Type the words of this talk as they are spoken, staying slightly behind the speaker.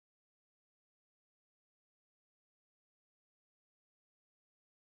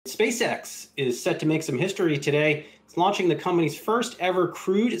SpaceX is set to make some history today. It's launching the company's first ever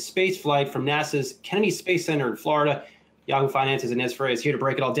crewed space flight from NASA's Kennedy Space Center in Florida. Yahoo Finance's Ines Ferre is here to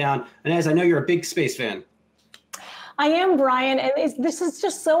break it all down. Ines, I know you're a big space fan. I am, Brian, and this is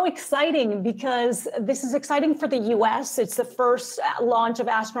just so exciting because this is exciting for the U.S. It's the first launch of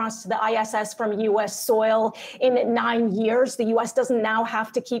astronauts to the ISS from U.S. soil in 9 years. The U.S. doesn't now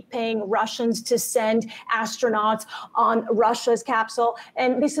have to keep paying Russians to send astronauts on Russia's capsule.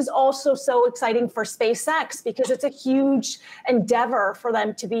 And this is also so exciting for SpaceX because it's a huge endeavor for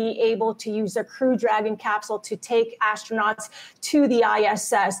them to be able to use their Crew Dragon capsule to take astronauts to the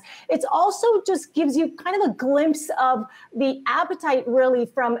ISS. It's also just gives you kind of a glimpse of the appetite really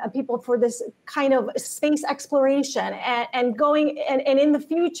from people for this kind of space exploration and going and in the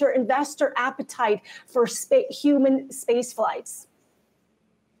future investor appetite for human space flights.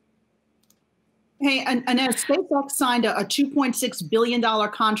 Hey, and SpaceX signed a $2.6 billion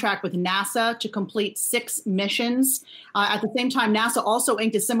contract with NASA to complete 6 missions. At the same time, NASA also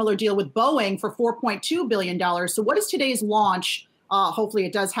inked a similar deal with Boeing for $4.2 billion. So what is today's launch? Hopefully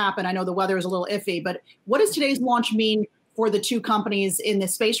it does happen. I know the weather is a little iffy, but what does today's launch mean for the two companies in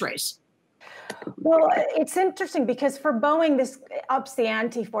this space race? Well, it's interesting because for Boeing, this ups the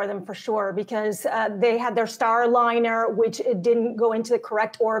ante for them for sure, because they had their Starliner, which didn't go into the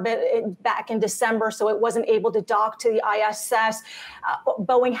correct orbit back in December, so it wasn't able to dock to the ISS.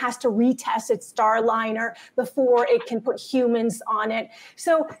 Boeing has to retest its Starliner before it can put humans on it.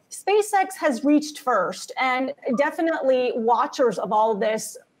 So SpaceX has reached first, and definitely watchers of all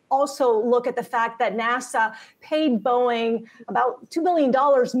this also look at the fact that NASA paid Boeing about $2 billion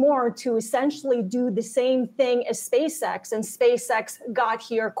more to essentially do the same thing as SpaceX, and SpaceX got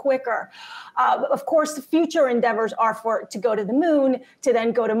here quicker. Of course, the future endeavors are for it to go to the moon, to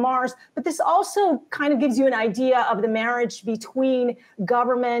then go to Mars, but this also kind of gives you an idea of the marriage between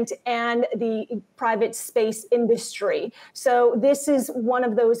government and the private space industry. So this is one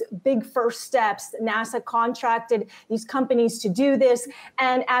of those big first steps. NASA contracted these companies to do this,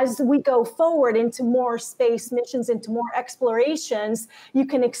 and as we go forward into more space missions, into more explorations, you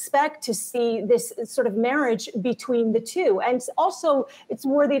can expect to see this sort of marriage between the two. And also, it's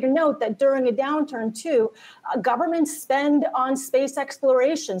worthy to note that during a downturn too, governments spend on space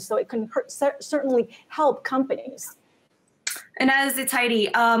exploration, so it can certainly help companies. And as it's Heidi,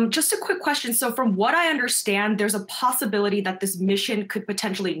 just a quick question. So from what I understand, there's a possibility that this mission could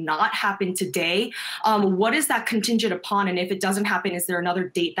potentially not happen today. What is that contingent upon? And if it doesn't happen, is there another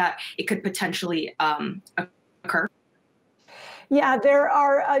date that it could potentially occur? Yeah, there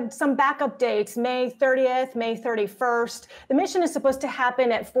are some backup dates, May 30th, May 31st. The mission is supposed to happen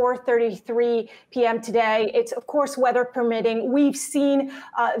at 4:33 p.m. today. It's, of course, weather permitting. We've seen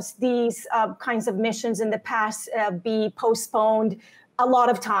these kinds of missions in the past be postponed a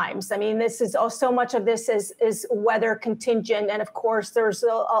lot of times. I mean, this is so much of this is weather contingent. And of course, there's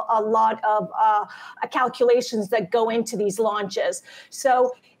a lot of calculations that go into these launches.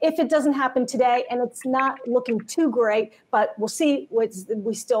 So if it doesn't happen today, and it's not looking too great, but we'll see,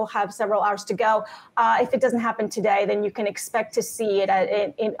 we still have several hours to go. If it doesn't happen today, then you can expect to see it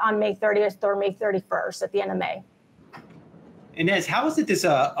on May 30th or May 31st at the end of May. Ines, how is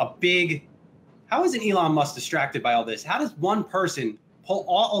it how isn't Elon Musk distracted by all this? How does one person pull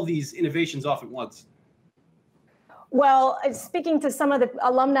all of these innovations off at once? Well, speaking to some of the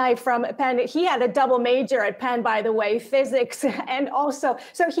alumni from Penn, he had a double major at Penn, by the way, physics, and also,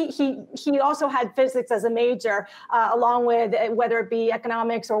 so he also had physics as a major, along with whether it be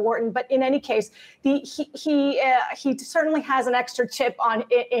economics or Wharton. But in any case, he certainly has an extra chip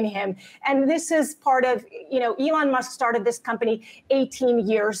in him, and this is part of, Elon Musk started this company 18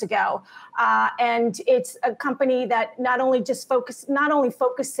 years ago, and it's a company that not only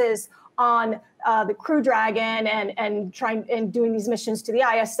focuses on the Crew Dragon and doing these missions to the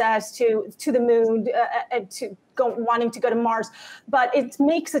ISS, to the moon, and wanting to go to Mars, but it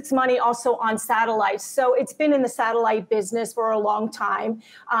makes its money also on satellites. So it's been in the satellite business for a long time.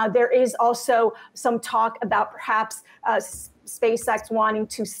 There is also some talk about perhaps SpaceX wanting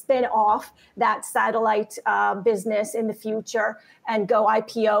to spin off that satellite business in the future and go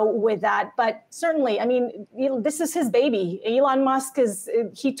IPO with that. But certainly, I mean, this is his baby. Elon Musk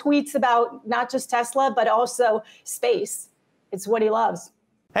he tweets about not just Tesla, but also space. It's what he loves.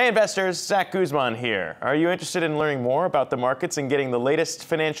 Hey investors, Zach Guzman here. Are you interested in learning more about the markets and getting the latest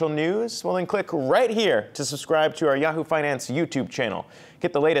financial news? Well, then click right here to subscribe to our Yahoo Finance YouTube channel.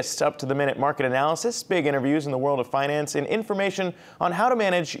 Get the latest up-to-the-minute market analysis, big interviews in the world of finance, and information on how to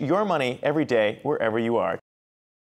manage your money every day wherever you are.